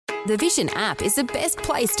The Vision app is the best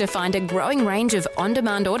place to find a growing range of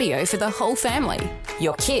on-demand audio for the whole family.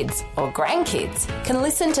 Your kids or grandkids can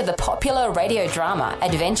listen to the popular radio drama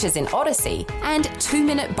Adventures in Odyssey and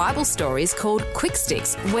 2-minute Bible stories called Quick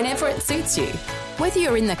Sticks whenever it suits you. Whether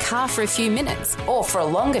you're in the car for a few minutes or for a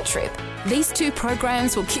longer trip, these 2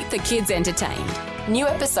 programs will keep the kids entertained. New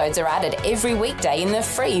episodes are added every weekday in the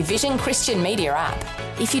free Vision Christian Media app.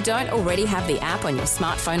 If you don't already have the app on your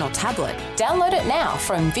smartphone or tablet, download it now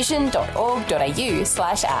from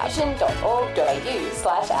vision.org.au/app.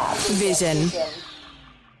 Vision.org.au/app. Vision.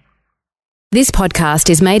 This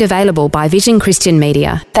podcast is made available by Vision Christian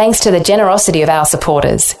Media, thanks to the generosity of our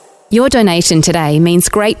supporters. Your donation today means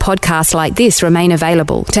great podcasts like this remain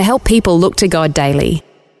available to help people look to God daily.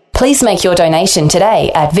 Please make your donation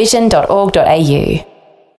today at vision.org.au.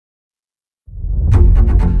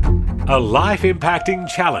 A life-impacting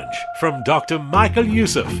challenge from Dr. Michael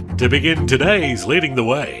Youssef to begin today's Leading the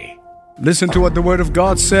Way. Listen to what the Word of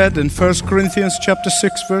God said in 1 Corinthians chapter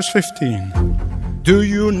 6, verse 15. Do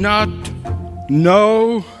you not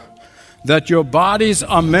know that your bodies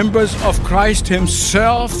are members of Christ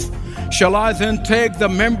Himself? Shall I then take the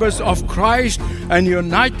members of Christ and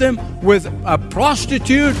unite them with a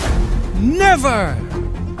prostitute? Never!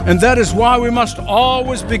 And that is why we must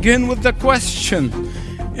always begin with the question,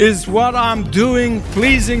 is what I'm doing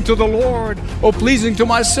pleasing to the Lord or pleasing to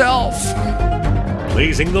myself?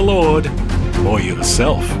 Pleasing the Lord or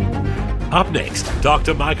yourself? Up next,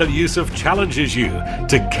 Dr. Michael Youssef challenges you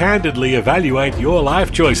to candidly evaluate your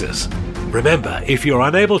life choices. Remember, if you're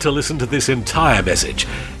unable to listen to this entire message,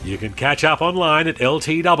 you can catch up online at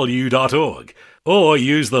ltw.org or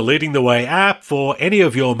use the Leading the Way app for any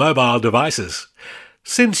of your mobile devices.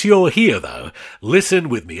 Since you're here, though, listen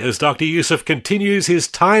with me as Dr. Youssef continues his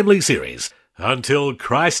timely series, Until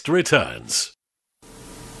Christ Returns.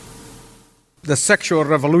 The sexual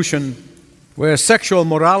revolution, where sexual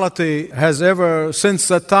morality has ever since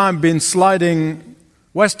that time been sliding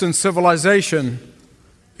Western civilization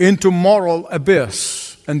into moral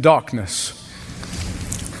abyss and darkness.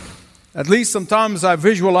 At least sometimes I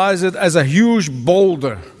visualize it as a huge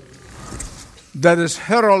boulder that is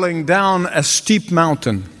hurtling down a steep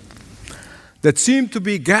mountain that seemed to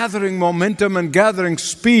be gathering momentum and gathering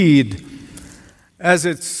speed as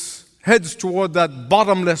it heads toward that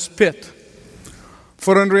bottomless pit.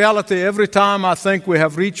 For in reality, every time I think we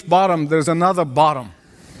have reached bottom, there's another bottom.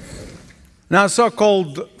 Now,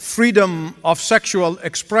 so-called freedom of sexual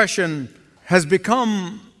expression has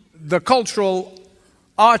become the cultural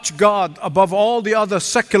arch-god above all the other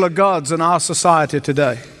secular gods in our society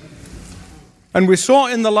today. And we saw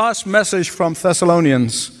in the last message from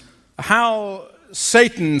Thessalonians how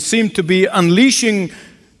Satan seemed to be unleashing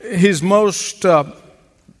his most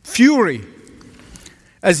fury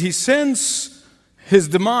as he sends his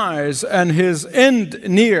demise and his end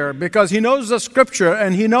near, because he knows the scripture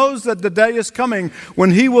and he knows that the day is coming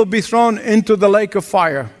when he will be thrown into the lake of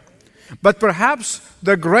fire. But perhaps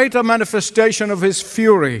the greater manifestation of his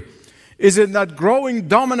fury is in that growing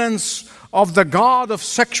dominance of the god of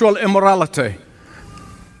sexual immorality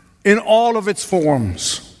in all of its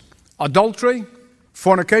forms. Adultery,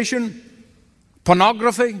 fornication,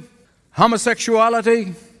 pornography,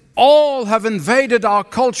 homosexuality, all have invaded our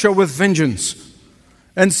culture with vengeance.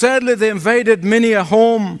 And sadly, they invaded many a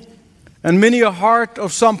home and many a heart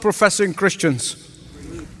of some professing Christians.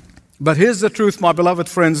 But here's the truth, my beloved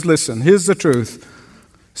friends, listen, here's the truth.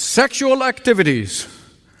 Sexual activities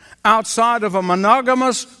outside of a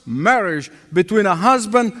monogamous marriage between a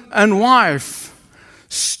husband and wife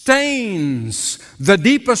stains the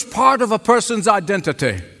deepest part of a person's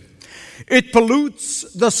identity. It pollutes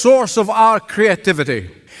the source of our creativity.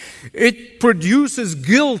 It produces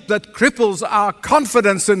guilt that cripples our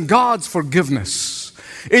confidence in God's forgiveness.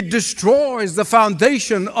 It destroys the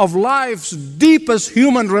foundation of life's deepest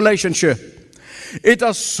human relationship. It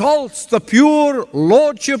assaults the pure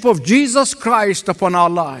lordship of Jesus Christ upon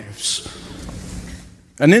our lives.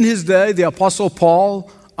 And in his day, the Apostle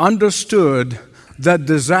Paul understood that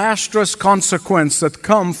disastrous consequence that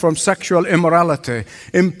come from sexual immorality,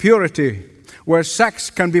 impurity, where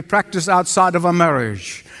sex can be practiced outside of a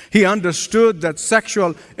marriage. He understood that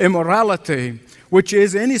sexual immorality, which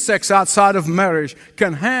is any sex outside of marriage,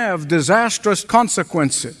 can have disastrous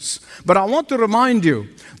consequences. But I want to remind you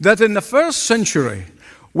that in the first century,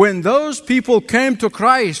 when those people came to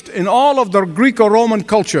Christ in all of the Greco-Roman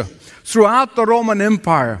culture, throughout the Roman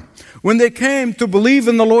Empire, when they came to believe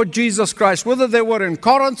in the Lord Jesus Christ, whether they were in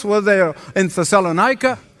Corinth, whether they were in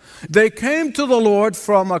Thessalonica, they came to the Lord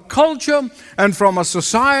from a culture and from a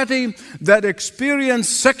society that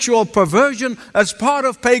experienced sexual perversion as part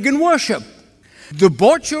of pagan worship.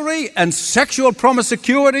 Debauchery and sexual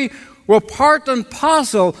promiscuity were part and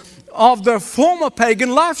parcel of their former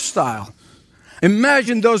pagan lifestyle.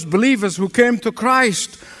 Imagine those believers who came to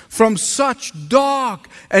Christ from such dark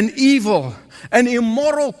and evil and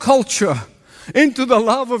immoral culture into the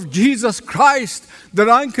love of Jesus Christ, the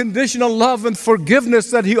unconditional love and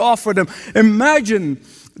forgiveness that He offered them. Imagine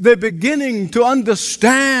they're beginning to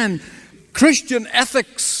understand Christian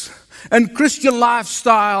ethics and Christian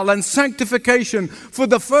lifestyle and sanctification for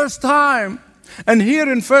the first time. And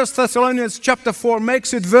here in 1 Thessalonians chapter 4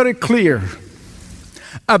 makes it very clear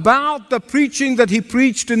about the preaching that he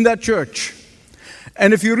preached in that church.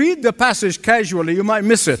 And if you read the passage casually, you might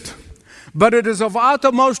miss it. But it is of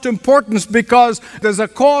uttermost importance because there's a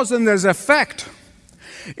cause and there's effect.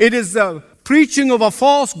 It is the preaching of a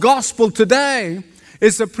false gospel today.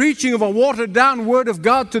 It's the preaching of a watered-down word of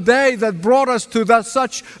God today that brought us to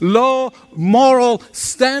such low moral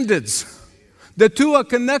standards. The two are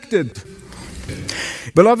connected.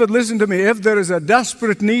 Beloved, listen to me. If there is a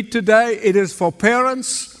desperate need today, it is for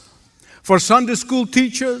parents, for Sunday school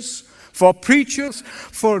teachers, for preachers,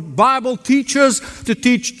 for Bible teachers to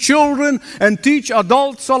teach children and teach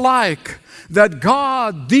adults alike that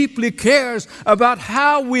God deeply cares about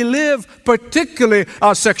how we live, particularly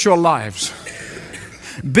our sexual lives.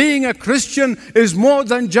 Being a Christian is more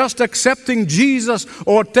than just accepting Jesus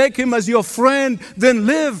or take Him as your friend, then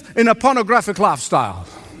live in a pornographic lifestyle.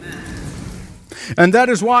 And that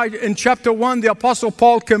is why in chapter 1, the Apostle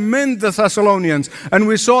Paul commended the Thessalonians. And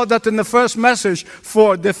we saw that in the first message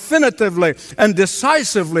for definitively and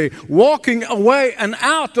decisively walking away and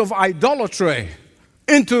out of idolatry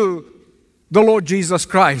into the Lord Jesus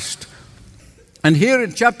Christ. And here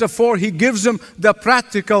in chapter 4, he gives them the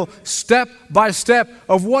practical step by step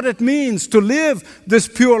of what it means to live this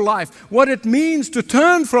pure life, what it means to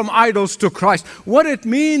turn from idols to Christ, what it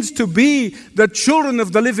means to be the children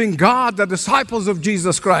of the living God, the disciples of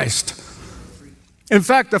Jesus Christ. In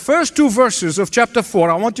fact, the first two verses of chapter 4,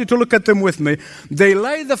 I want you to look at them with me. They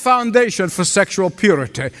lay the foundation for sexual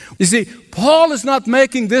purity. You see, Paul is not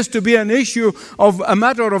making this to be an issue of a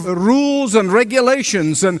matter of rules and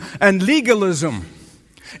regulations and legalism.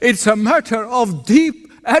 It's a matter of deep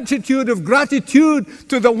attitude of gratitude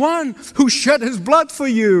to the one who shed his blood for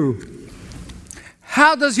you.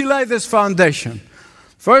 How does he lay this foundation?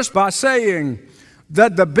 First, by saying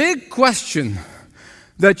that the big question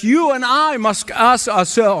that you and I must ask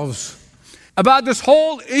ourselves about this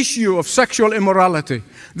whole issue of sexual immorality.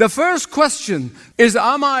 The first question is,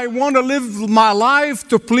 am I want to live my life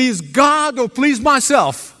to please God or please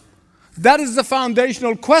myself? That is the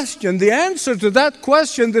foundational question. The answer to that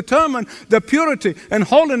question determines the purity and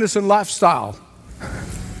holiness in lifestyle.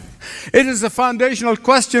 It is a foundational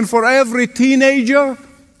question for every teenager.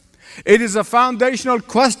 It is a foundational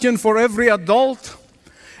question for every adult.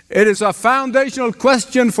 It is a foundational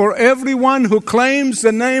question for everyone who claims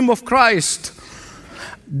the name of Christ.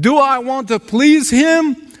 Do I want to please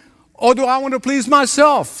Him or do I want to please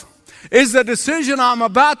myself? Is the decision I'm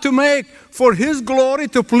about to make for His glory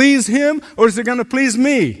to please Him, or is it going to please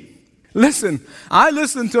me? Listen, I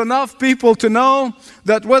listen to enough people to know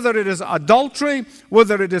that whether it is adultery,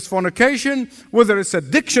 whether it is fornication, whether it's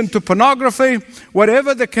addiction to pornography,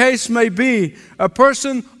 whatever the case may be, a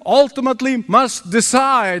person ultimately must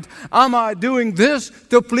decide, am I doing this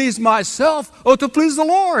to please myself or to please the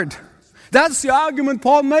Lord? That's the argument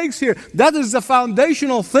Paul makes here. That is the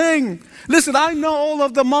foundational thing. Listen, I know all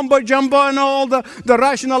of the mumbo-jumbo, I know all the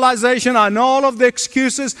rationalization, I know all of the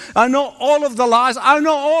excuses, I know all of the lies, I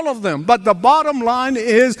know all of them. But the bottom line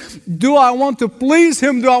is, do I want to please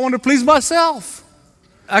Him? Do I want to please myself?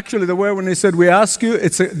 Actually, the word when he said we ask you,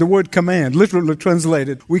 it's the word command, literally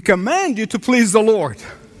translated. We command you to please the Lord.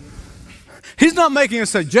 He's not making a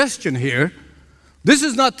suggestion here. This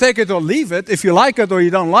is not take it or leave it. If you like it or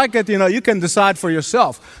you don't like it, you can decide for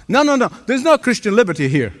yourself. No. There's no Christian liberty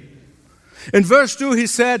here. In verse 2, he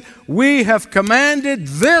said, we have commanded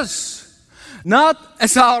this, not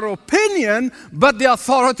as our opinion, but the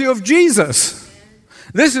authority of Jesus.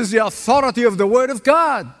 This is the authority of the Word of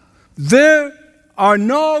God. There are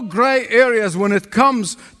no gray areas when it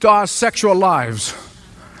comes to our sexual lives.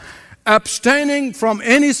 Abstaining from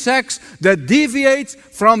any sex that deviates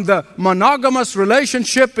from the monogamous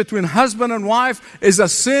relationship between husband and wife is a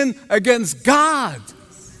sin against God.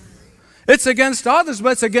 It's against others,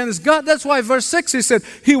 but it's against God. That's why verse 6 he said,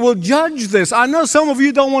 He will judge this. I know some of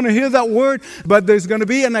you don't want to hear that word, but there's going to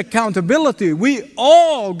be an accountability. We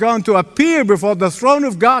all going to appear before the throne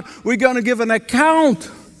of God. We're going to give an account.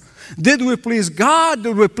 Did we please God?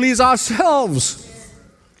 Did we please ourselves?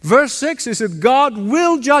 Verse 6, he said, God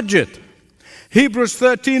will judge it. Hebrews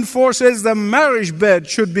 13:4 says the marriage bed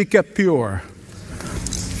should be kept pure.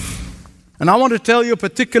 And I want to tell you,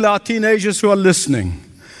 particularly our teenagers who are listening,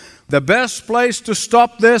 the best place to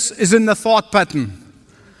stop this is in the thought pattern.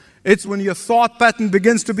 It's when your thought pattern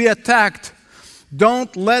begins to be attacked.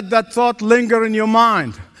 Don't let that thought linger in your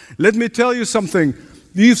mind. Let me tell you something.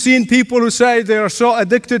 You've seen people who say they are so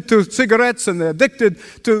addicted to cigarettes and they're addicted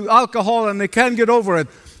to alcohol and they can't get over it.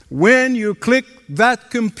 When you click that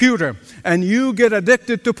computer and you get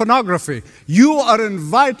addicted to pornography, you are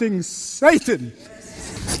inviting Satan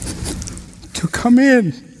to come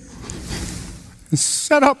in and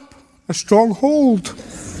set up a stronghold.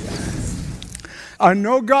 I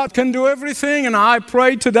know God can do everything, and I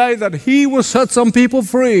pray today that He will set some people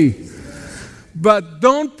free. But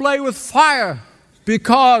don't play with fire,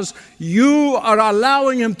 because you are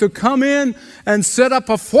allowing Him to come in and set up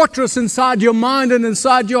a fortress inside your mind and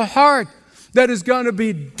inside your heart that is going to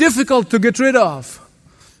be difficult to get rid of.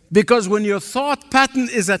 Because when your thought pattern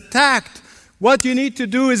is attacked, what you need to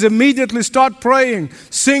do is immediately start praying.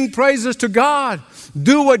 Sing praises to God.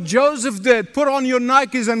 Do what Joseph did. Put on your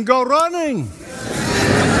Nikes and go running.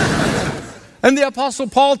 And the Apostle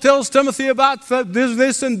Paul tells Timothy about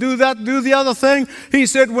this and do that, do the other thing. He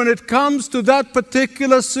said, when it comes to that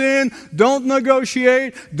particular sin, don't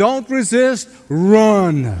negotiate, don't resist,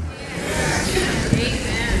 run. Amen.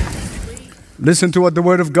 Listen to what the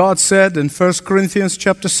Word of God said in 1 Corinthians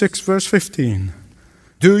chapter 6, verse 15.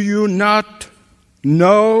 Do you not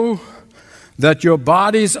know that your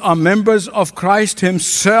bodies are members of Christ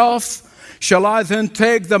Himself? Shall I then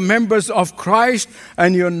take the members of Christ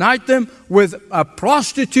and unite them with a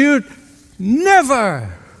prostitute?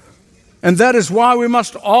 Never. And that is why we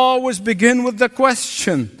must always begin with the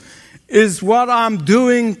question, is what I'm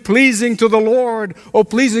doing pleasing to the Lord or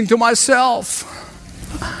pleasing to myself?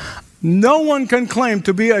 No one can claim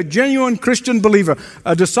to be a genuine Christian believer,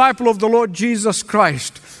 a disciple of the Lord Jesus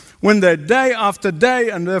Christ, when they day after day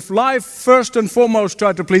and their life first and foremost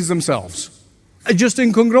try to please themselves. Just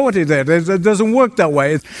incongruity there. It doesn't work that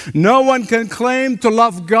way. No one can claim to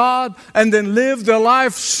love God and then live their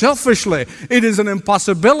life selfishly. It is an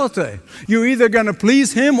impossibility. You're either going to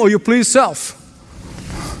please Him or you please self.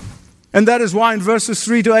 And that is why in verses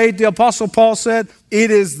 3 to 8, the Apostle Paul said, it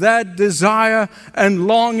is that desire and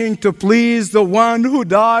longing to please the one who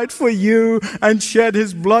died for you and shed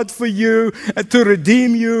His blood for you and to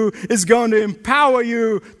redeem you is going to empower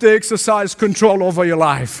you to exercise control over your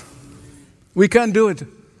life. We can't do it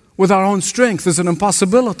with our own strength. It's an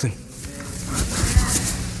impossibility.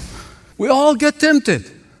 We all get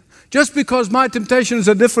tempted. Just because my temptation is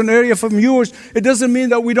a different area from yours, it doesn't mean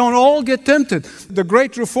that we don't all get tempted. The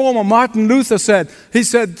great reformer Martin Luther said,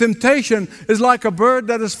 temptation is like a bird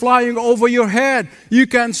that is flying over your head. You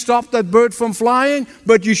can't stop that bird from flying,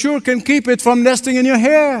 but you sure can keep it from nesting in your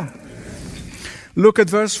hair. Look at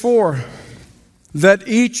verse 4. That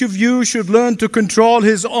each of you should learn to control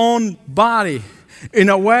his own body in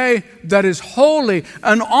a way that is holy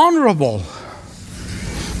and honorable.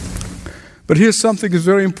 But here's something that's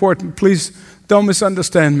very important. Please don't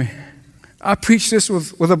misunderstand me. I preach this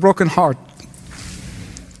with a broken heart.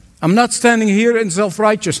 I'm not standing here in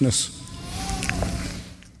self-righteousness.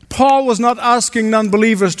 Paul was not asking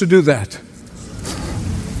non-believers to do that.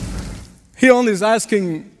 He only is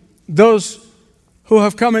asking those who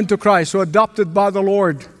have come into Christ, who are adopted by the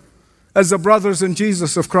Lord as the brothers in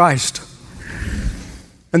Jesus of Christ.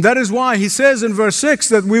 And that is why he says in verse 6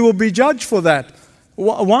 that we will be judged for that.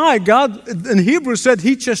 Why? God in Hebrews said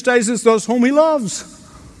He chastises those whom He loves.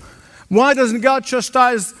 Why doesn't God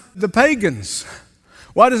chastise the pagans?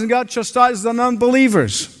 Why doesn't God chastise the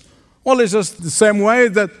non-believers? Well, it's just the same way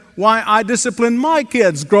that why I discipline my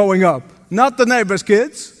kids growing up, not the neighbor's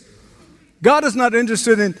kids. God is not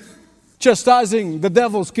interested in chastising the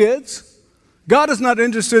devil's kids. God is not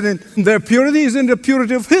interested in their purity. He's in the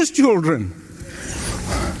purity of His children.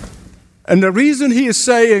 And the reason He is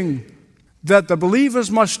saying that the believers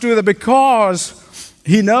must do that because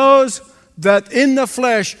He knows that in the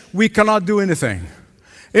flesh we cannot do anything.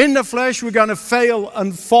 In the flesh we're going to fail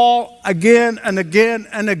and fall again and again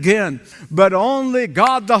and again. But only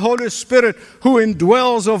God the Holy Spirit who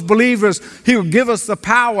indwells of believers, He will give us the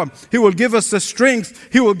power. He will give us the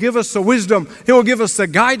strength. He will give us the wisdom. He will give us the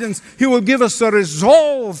guidance. He will give us the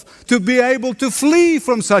resolve to be able to flee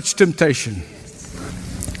from such temptation.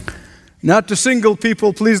 Now to single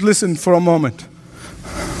people, please listen for a moment.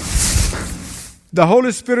 The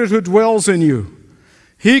Holy Spirit who dwells in you,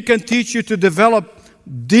 He can teach you to develop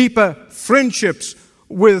deeper friendships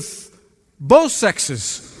with both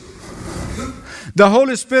sexes. The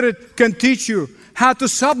Holy Spirit can teach you how to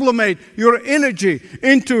sublimate your energy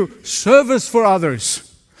into service for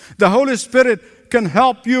others. The Holy Spirit can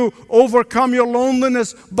help you overcome your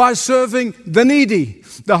loneliness by serving the needy.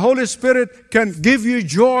 The Holy Spirit can give you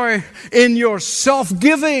joy in your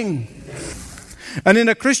self-giving. And in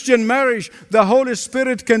a Christian marriage, the Holy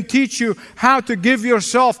Spirit can teach you how to give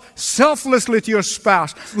yourself selflessly to your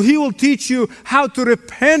spouse. He will teach you how to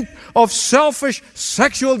repent of selfish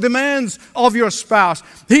sexual demands of your spouse.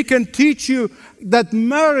 He can teach you that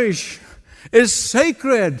marriage is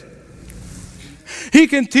sacred. He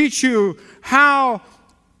can teach you how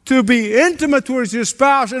to be intimate with your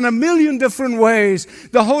spouse in a million different ways.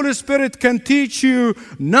 The Holy Spirit can teach you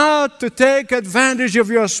not to take advantage of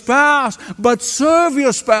your spouse, but serve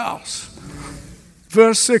your spouse.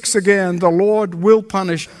 Verse 6 again, the Lord will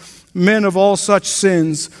punish men of all such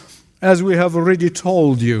sins, as we have already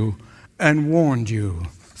told you and warned you.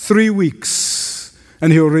 3 weeks,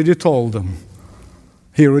 and He already told them.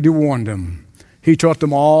 He already warned them. He taught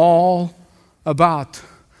them all about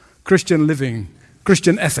Christian living,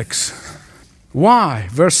 Christian ethics. Why?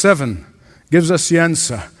 Verse 7 gives us the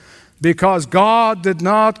answer. Because God did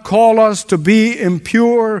not call us to be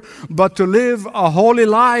impure, but to live a holy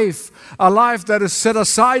life, a life that is set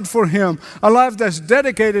aside for Him, a life that's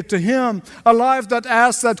dedicated to Him, a life that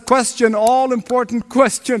asks that question, all-important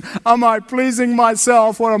question, am I pleasing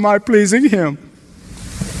myself or am I pleasing Him?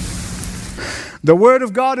 The Word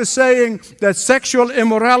of God is saying that sexual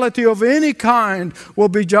immorality of any kind will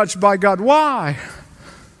be judged by God. Why?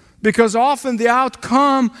 Because often the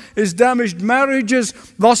outcome is damaged marriages,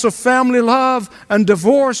 loss of family love, and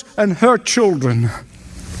divorce, and hurt children.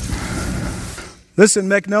 Listen,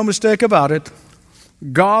 make no mistake about it.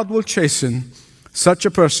 God will chasten such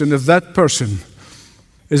a person if that person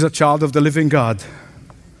is a child of the living God,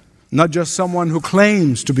 not just someone who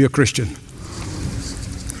claims to be a Christian.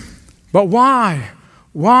 But why?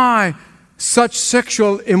 Why such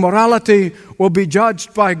sexual immorality will be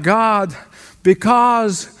judged by God?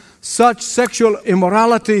 Because such sexual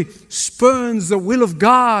immorality spurns the will of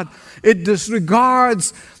God. It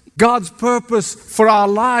disregards God's purpose for our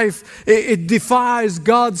life. It defies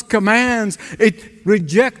God's commands. It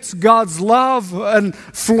rejects God's love and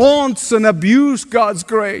flaunts and abuses God's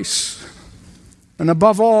grace. And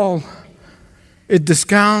above all, it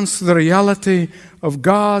discounts the reality of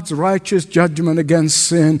God's righteous judgment against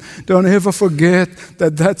sin. Don't ever forget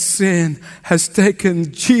that sin has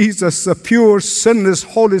taken Jesus, the pure, sinless,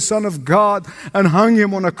 holy Son of God, and hung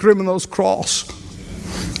Him on a criminal's cross.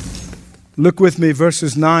 Look with me,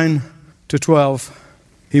 verses 9 to 12.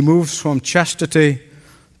 He moves from chastity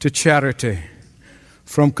to charity,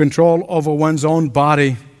 from control over one's own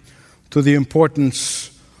body to the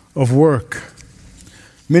importance of work.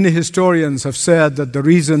 Many historians have said that the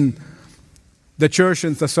reason the church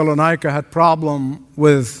in Thessalonica had problem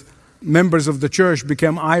with members of the church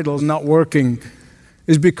became idle, not working,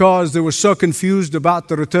 is because they were so confused about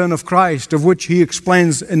the return of Christ, of which he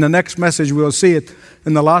explains in the next message. We'll see it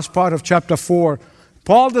in the last part of chapter 4.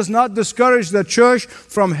 Paul does not discourage the church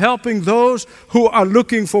from helping those who are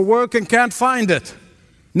looking for work and can't find it.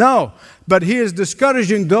 No, but he is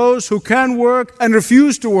discouraging those who can work and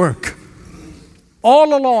refuse to work.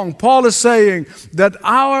 All along, Paul is saying that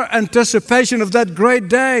our anticipation of that great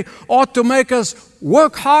day ought to make us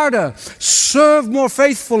work harder, serve more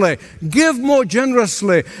faithfully, give more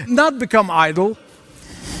generously, not become idle.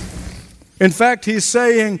 In fact, he's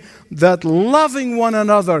saying that loving one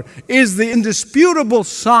another is the indisputable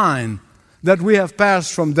sign that we have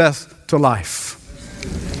passed from death to life.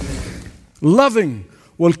 Loving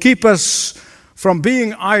will keep us from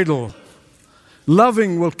being idle.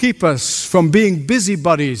 Loving will keep us from being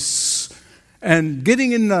busybodies and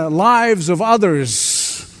getting in the lives of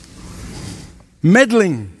others,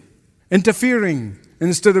 meddling, interfering,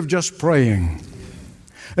 instead of just praying.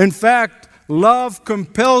 In fact, love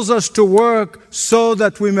compels us to work so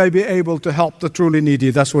that we may be able to help the truly needy.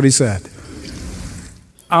 That's what he said.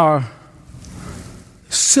 Our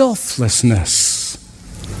selflessness,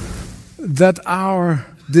 that our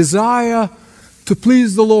desire to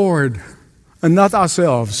please the Lord and not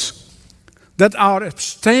ourselves, that our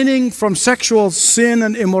abstaining from sexual sin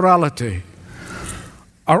and immorality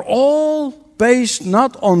are all based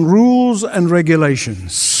not on rules and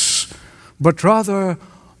regulations, but rather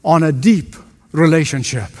on a deep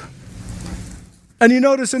relationship. And you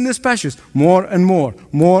notice in this passage, more and more,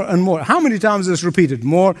 more and more. How many times is this repeated?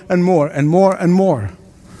 More and more and more and more.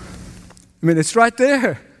 I mean, it's right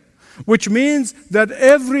there. Which means that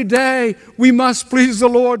every day we must please the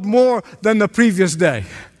Lord more than the previous day.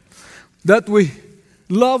 That we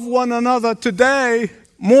love one another today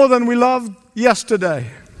more than we loved yesterday.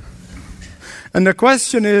 And the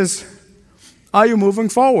question is, are you moving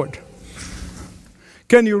forward?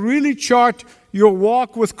 Can you really chart your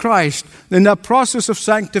walk with Christ in that process of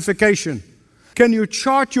sanctification? Can you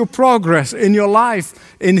chart your progress in your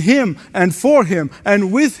life in Him and for Him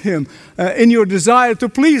and with Him in your desire to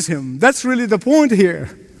please Him? That's really the point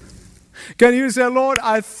here. Can you say, Lord,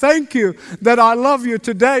 I thank you that I love you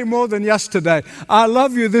today more than yesterday. I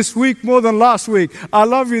love you this week more than last week. I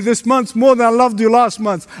love you this month more than I loved you last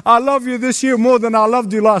month. I love you this year more than I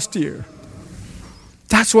loved you last year.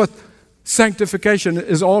 That's what sanctification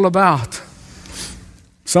is all about.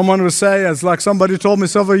 Someone would say, as like somebody told me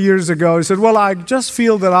several years ago, he said, well, I just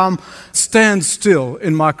feel that I'm stand still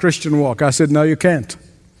in my Christian walk. I said, no, you can't.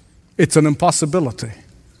 It's an impossibility.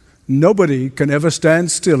 Nobody can ever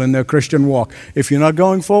stand still in their Christian walk. If you're not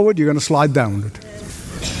going forward, you're going to slide downward.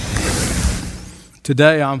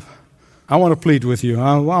 Today, I want to plead with you.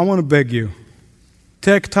 I want to beg you.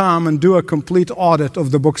 Take time and do a complete audit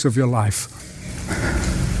of the books of your life.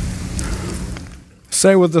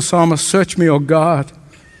 Say with the psalmist, search me, O God,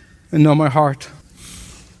 and know my heart.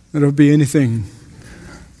 If there be anything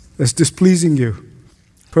that's displeasing you,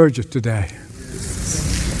 purge it today.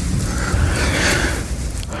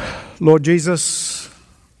 Lord Jesus,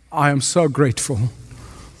 I am so grateful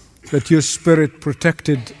that your Spirit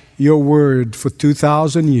protected your word for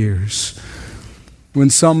 2,000 years. When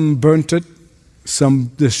some burnt it, some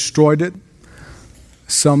destroyed it,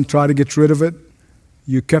 some tried to get rid of it,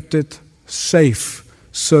 you kept it safe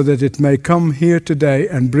so that it may come here today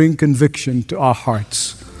and bring conviction to our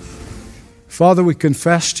hearts. Father, we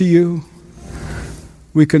confess to you.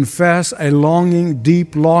 We confess a longing,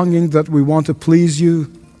 deep longing that we want to please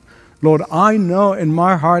you. Lord, I know in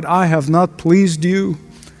my heart I have not pleased you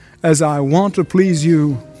as I want to please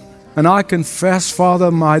you. And I confess, Father,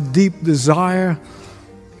 my deep desire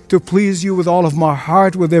to please you with all of my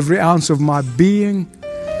heart, with every ounce of my being.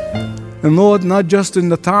 And Lord, not just in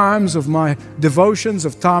the times of my devotions,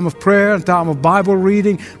 of time of prayer and time of Bible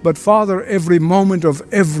reading, but Father, every moment of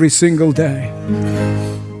every single day.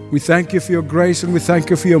 We thank you for your grace and we thank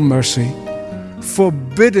you for your mercy.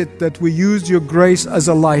 Forbid it that we use your grace as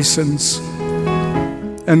a license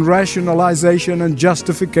and rationalization and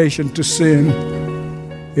justification to sin.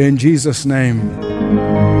 In Jesus' name.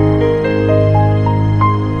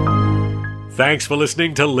 Thanks for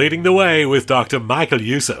listening to Leading the Way with Dr. Michael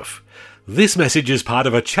Youssef. This message is part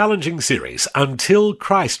of a challenging series, Until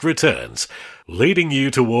Christ Returns, leading you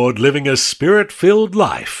toward living a Spirit-filled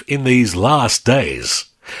life in these last days.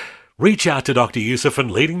 Reach out to Dr. Youssef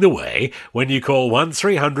and Leading the Way when you call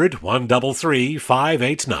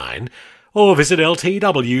 1300-133-589 or visit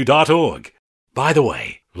ltw.org. By the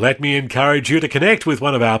way, let me encourage you to connect with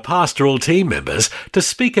one of our pastoral team members to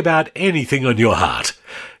speak about anything on your heart.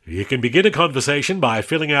 You can begin a conversation by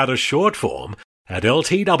filling out a short form at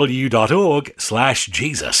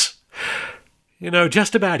ltw.org/Jesus. You know,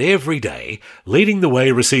 just about every day, Leading the Way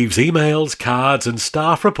receives emails, cards, and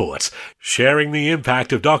staff reports sharing the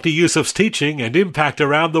impact of Dr. Youssef's teaching and impact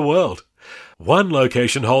around the world. One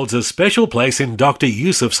location holds a special place in Dr.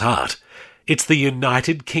 Youssef's heart. It's the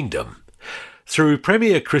United Kingdom. Through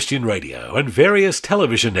Premier Christian Radio and various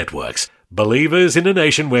television networks, believers in a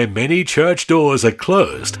nation where many church doors are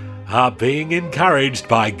closed are being encouraged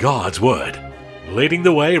by God's Word. Leading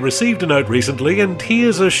the Way received a note recently, and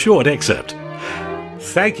here's a short excerpt.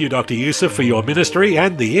 Thank you, Dr. Youssef, for your ministry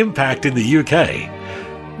and the impact in the UK.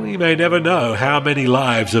 We may never know how many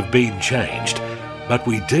lives have been changed, but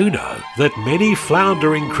we do know that many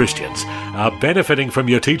floundering Christians are benefiting from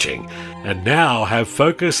your teaching and now have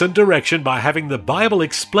focus and direction by having the Bible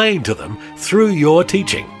explained to them through your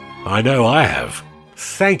teaching. I know I have.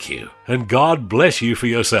 Thank you, and God bless you for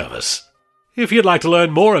your service. If you'd like to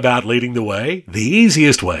learn more about Leading the Way, the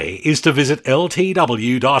easiest way is to visit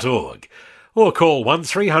ltw.org. or call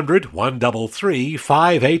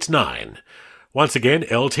 1300-133-589. Once again,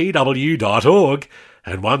 ltw.org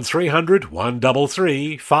and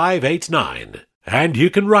 1300-133-589. And you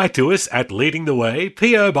can write to us at Leading the Way,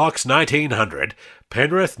 P.O. Box 1900,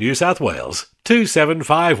 Penrith, New South Wales,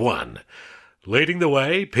 2751. Leading the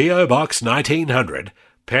Way, P.O. Box 1900,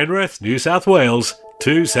 Penrith, New South Wales,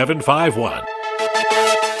 2751.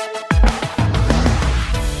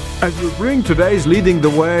 As we bring today's Leading the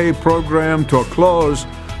Way program to a close,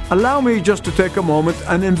 allow me just to take a moment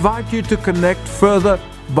and invite you to connect further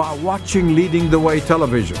by watching Leading the Way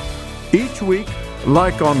television. Each week,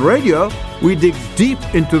 like on radio, we dig deep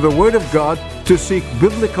into the Word of God to seek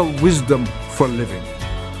biblical wisdom for living.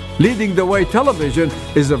 Leading the Way television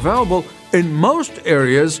is available in most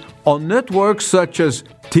areas on networks such as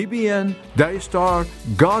TBN, Daystar,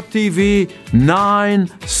 God TV, 9,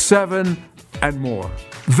 7, and more.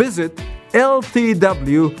 Visit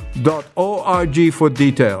ltw.org for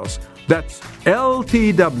details. That's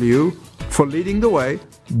LTW for leading the way,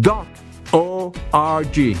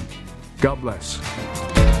 .org. God bless.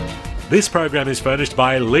 This program is furnished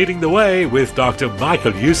by Leading the Way with Dr.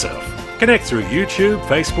 Michael Youssef. Connect through YouTube,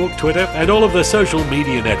 Facebook, Twitter, and all of the social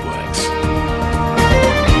media networks.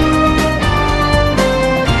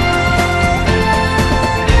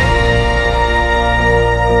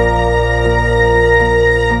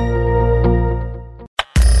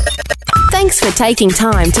 Thanks for taking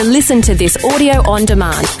time to listen to this audio on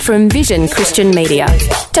demand from Vision Christian Media.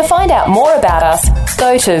 To find out more about us,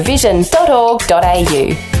 go to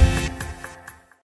vision.org.au.